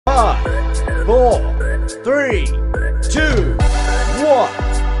4, 3, 2, 1.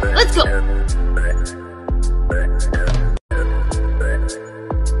 Let's go!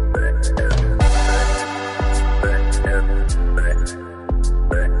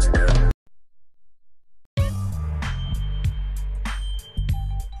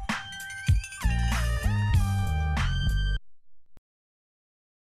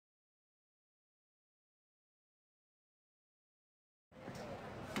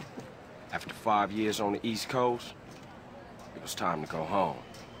 After 5 years on the East Coast, it was time to go home.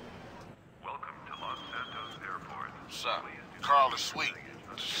 Welcome to Los Santos Airport. What's up? Carl is sweet.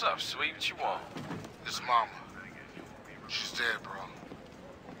 What's up, sweet? What you want? His mama. She's dead, bro.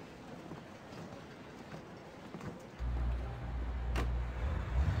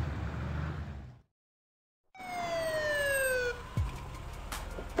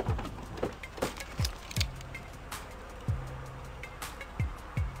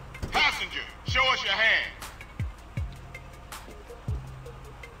 Passenger, show us your hand.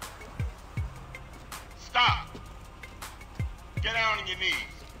 Stop. Get down on your knees.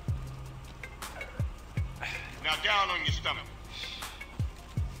 Now down on your stomach.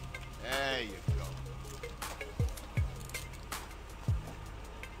 There you go.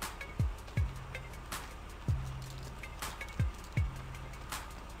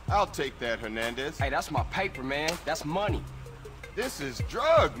 I'll take that, Hernandez. Hey, that's my paper, man. That's money. This is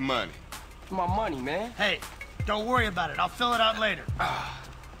drug money. My money, man. Hey, don't worry about it. I'll fill it out later.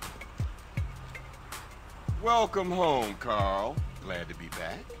 Welcome home, Carl. Glad to be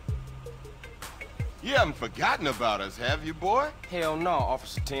back. You haven't forgotten about us, have you, boy? Hell no,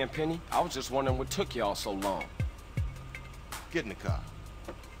 Officer Tenpenny. I was just wondering what took y'all so long. Get in the car.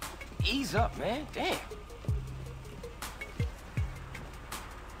 Ease up, man. Damn.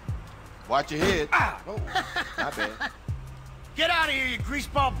 Watch your head. Ah! Oh, my bad. Get out of here, you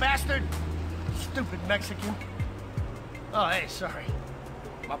greaseball bastard! Stupid Mexican. Oh, hey, sorry.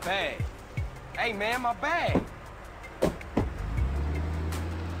 My bag. Hey, man, my bag.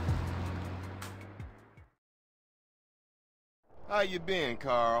 How you been,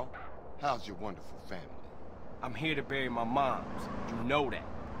 Carl? How's your wonderful family? I'm here to bury my moms. You know that.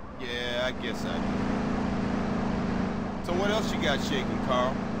 Yeah, I guess I do. So what else you got shaking,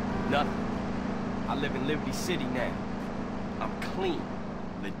 Carl? Nothing. I live in Liberty City now. I'm clean.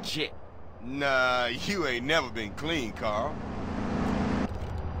 Legit. Nah, you ain't never been clean, Carl.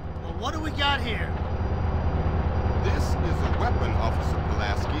 Well, what do we got here? This is a weapon, Officer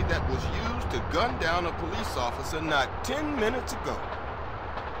Pulaski, that was used to gun down a police officer not 10 minutes ago.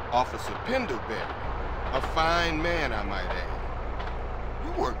 Officer Pendleberry. A fine man, I might add.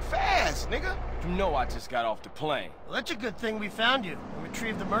 You work fast, nigga. You know I just got off the plane. Well, that's a good thing we found you and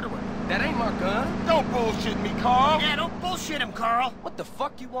retrieved the murder weapon. That ain't my gun. Don't bullshit me, Carl. Yeah, don't bullshit him, Carl. What the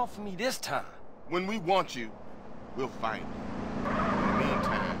fuck you want from me this time? When we want you, we'll find you. In the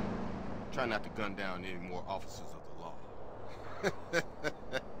meantime, try not to gun down any more officers of the law.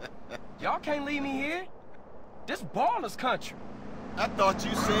 Y'all can't leave me here. This baller's country. I thought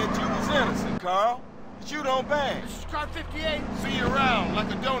you said you was innocent, Carl. But you don't bang. This is car 58. See you around like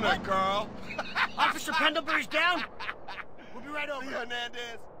a donut, What? Carl. Officer Pendlebury's down. We'll be right over. See you,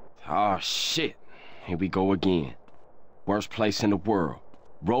 Hernandez. Oh, shit. Here we go again. Worst place in the world.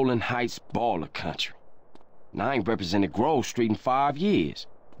 Rolling Heights baller country. Now, I ain't represented Grove Street in 5 years,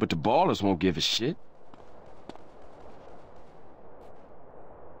 but the ballers won't give a shit.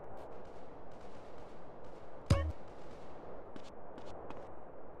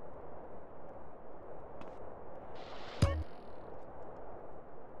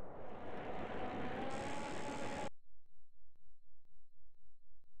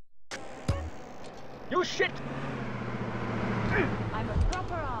 You shit! I'm a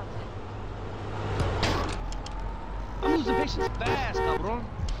proper artist. I'm losing patience fast, cabrón.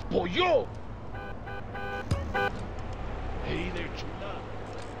 Pollo! Hey there, chula.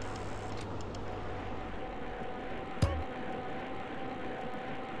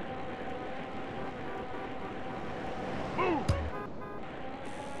 Move!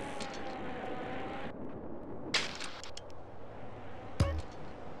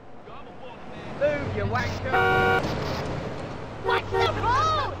 Move, you whacker! What's the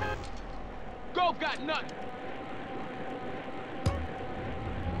road? Go got nothing!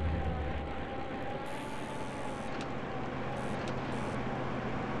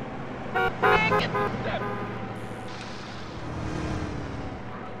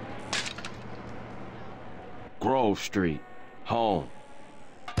 Grove Street. Home.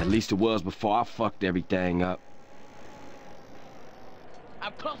 At least it was before I fucked everything up.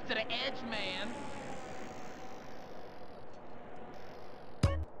 I'm close to the edge, man.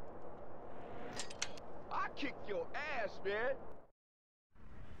 kick your ass, man.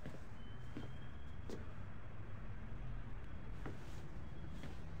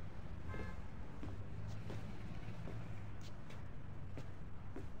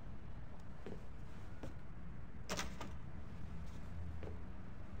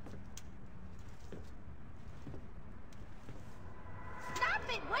 Stop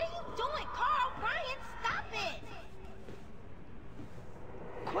it! What are you doing, Carl? Ryan, stop it!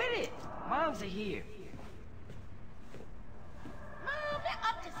 Quit it! Moms are here. Mom, they're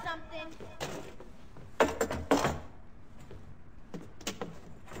up to something.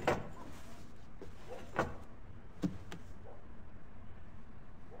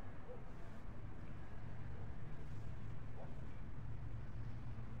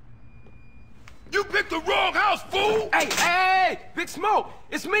 You picked the wrong house, fool! Hey, hey, Big Smoke!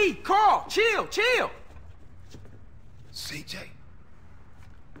 It's me, Carl! Chill, chill! CJ?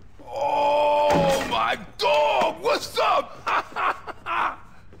 Oh, my dog! What's up?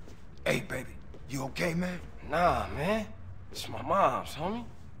 Hey, baby, you okay, man? Nah, man. It's my mom's, homie.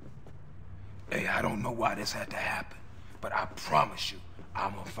 Hey, I don't know why this had to happen, but I promise you,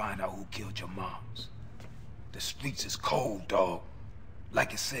 I'm gonna find out who killed your moms. The streets is cold, dog.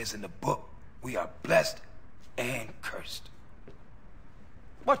 Like it says in the book, we are blessed and cursed.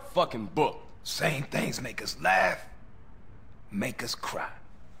 What fucking book? Same things make us laugh, make us cry.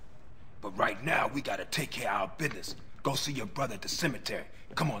 But right now, we gotta take care of our business. Go see your brother at the cemetery.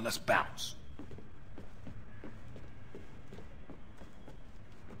 Come on, let's bounce.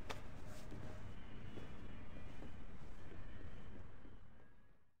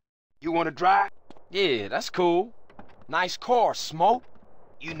 You wanna drive? Yeah, that's cool. Nice car, Smoke.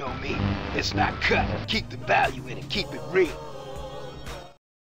 You know me. It's not cut. Keep the value in it. Keep it real.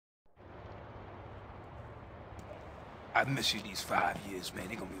 I miss you these 5 years, man.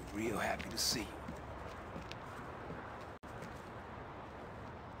 They're gonna be real happy to see you.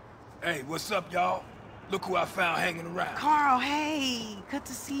 Hey, what's up, y'all? Look who I found hanging around. Carl, hey, good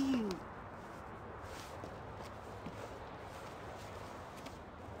to see you.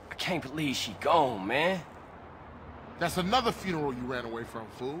 I can't believe she gone, man. That's another funeral you ran away from,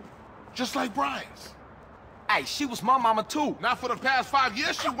 fool. Just like Brian's. Hey, she was my mama too. Not for the past 5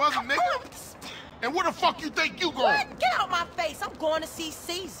 years, she wasn't, nigga. And where the fuck you think you going? What? Get out my face. I'm going to see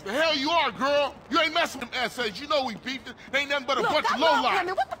Caesar. The hell you are, girl. You ain't messing with them essays. You know we beefed. They ain't nothing but a Look, bunch I of love lowlife.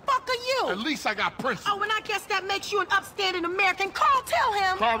 women. What the fuck are you? At least I got principles. Oh, and I guess that makes you an upstanding American. Carl, tell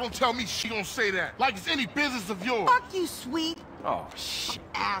him. Carl, don't tell me she gonna say that. Like it's any business of yours. Fuck you, sweet. Oh, shit.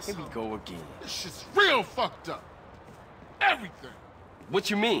 Asshole. Here we go again. This shit's real fucked up. Everything. What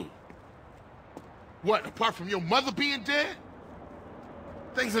you mean? What, apart from your mother being dead?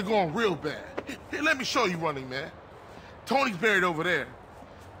 Things are going real bad. Here, let me show you running, man. Tony's buried over there.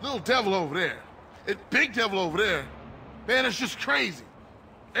 Little devil over there. And big devil over there. Man, it's just crazy.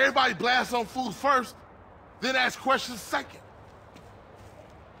 Everybody blasts on fools first, then ask questions second.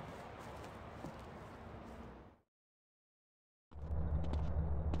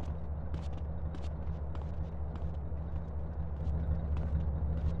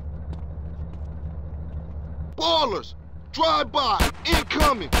 Ballers! Drive by!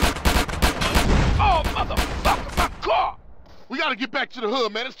 Incoming! Oh, motherfucker, my car! We gotta get back to the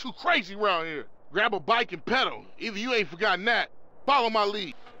hood, man. It's too crazy around here. Grab a bike and pedal. Either you ain't forgotten that. Follow my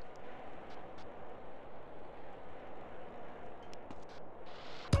lead.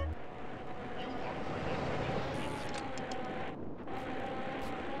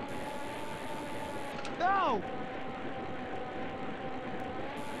 No!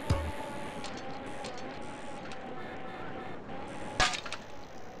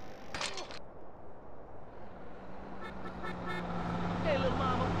 Hey, little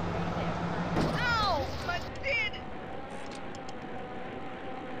mama. Ow! My did!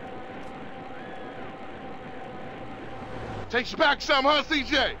 Takes you back some, huh,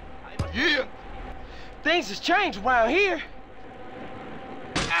 CJ? Yeah. Things has changed around here.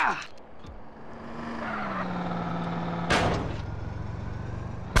 Ah!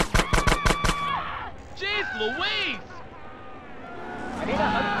 Jeez Louise!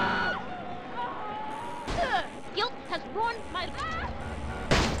 Guilt has ruined my life.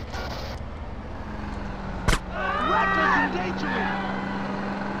 Reckless endangerment!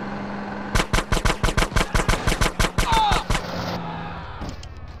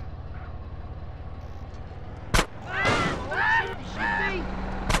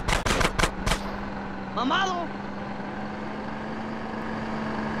 Mamalo.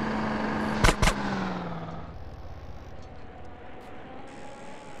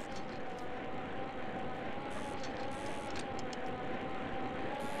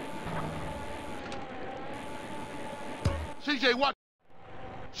 CJ, watch.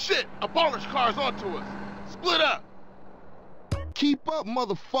 Shit, a baller's car's onto us. Split up. Keep up,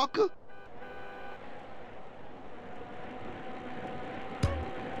 motherfucker.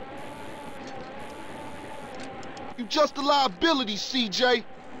 You just a liability, CJ.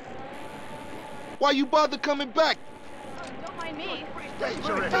 Why you bother coming back? Don't mind me.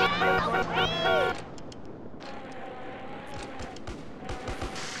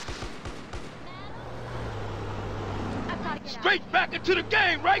 Straight back into the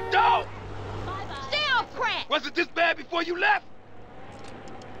game, right, dog? Stay off crack! Was it this bad before you left?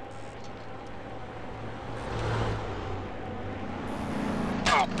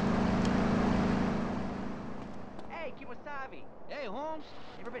 Hey, Kimasabi. Hey, Holmes.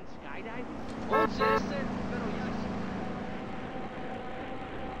 You ever been skydiving? Holmes says that. Pero yes.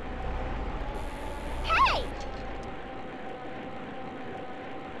 Hey!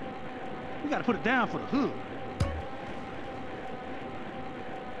 We gotta put it down for the hood.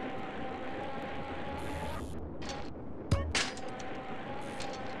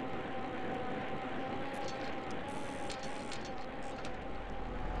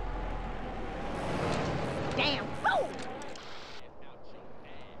 Damn fool!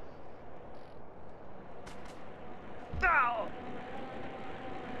 Ow!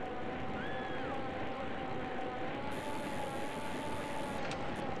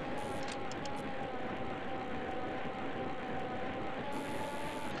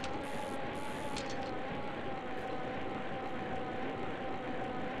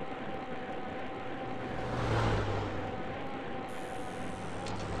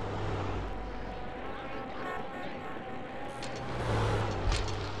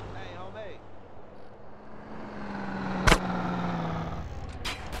 Hey, homie.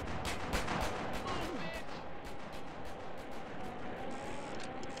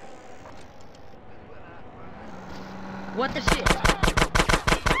 What the shit?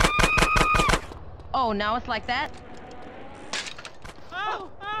 Oh, now it's like that? Oh!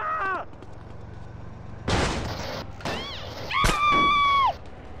 Ah!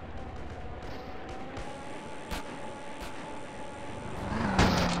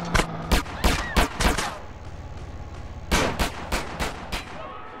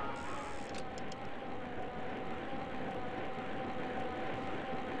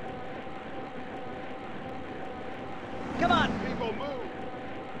 Come on! We ain't gonna move.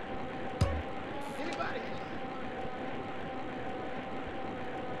 Anybody?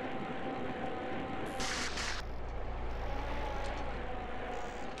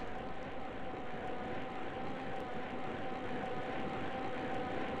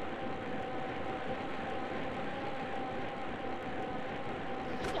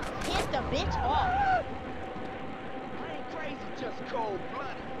 Piss the bitch off! I ain't crazy, just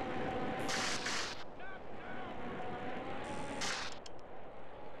cold-blooded.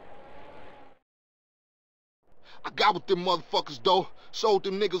 I got with them motherfuckers, though. Sold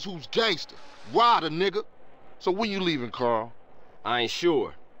them niggas who's gangster. Rider, nigga. So when you leaving, Carl? I ain't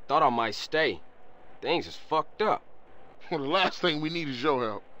sure. Thought I might stay. Things is fucked up. Well, the last thing we need is your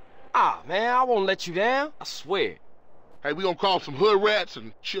help. Ah, man, I won't let you down. I swear. Hey, we gonna call some hood rats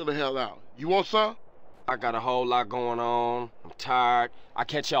and chill the hell out. You want some? I got a whole lot going on. I'm tired. I'll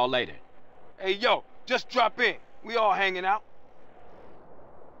catch y'all later. Hey, yo, just drop in. We all hanging out.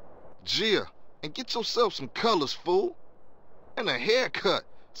 Gia, and get yourself some colors, fool. And a haircut.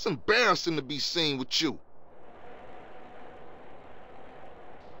 It's embarrassing to be seen with you.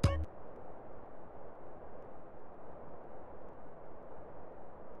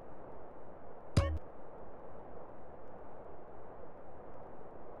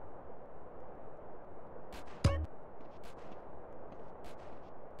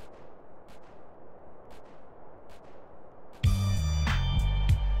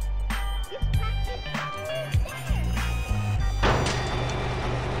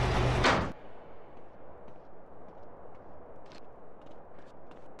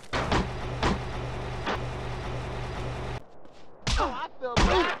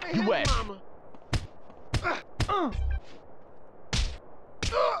 You at?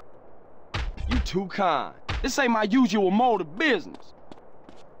 You too kind. This ain't my usual mode of business.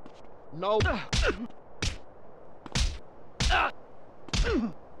 No.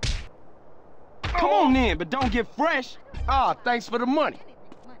 Come on in, but don't get fresh. Ah, thanks for the money.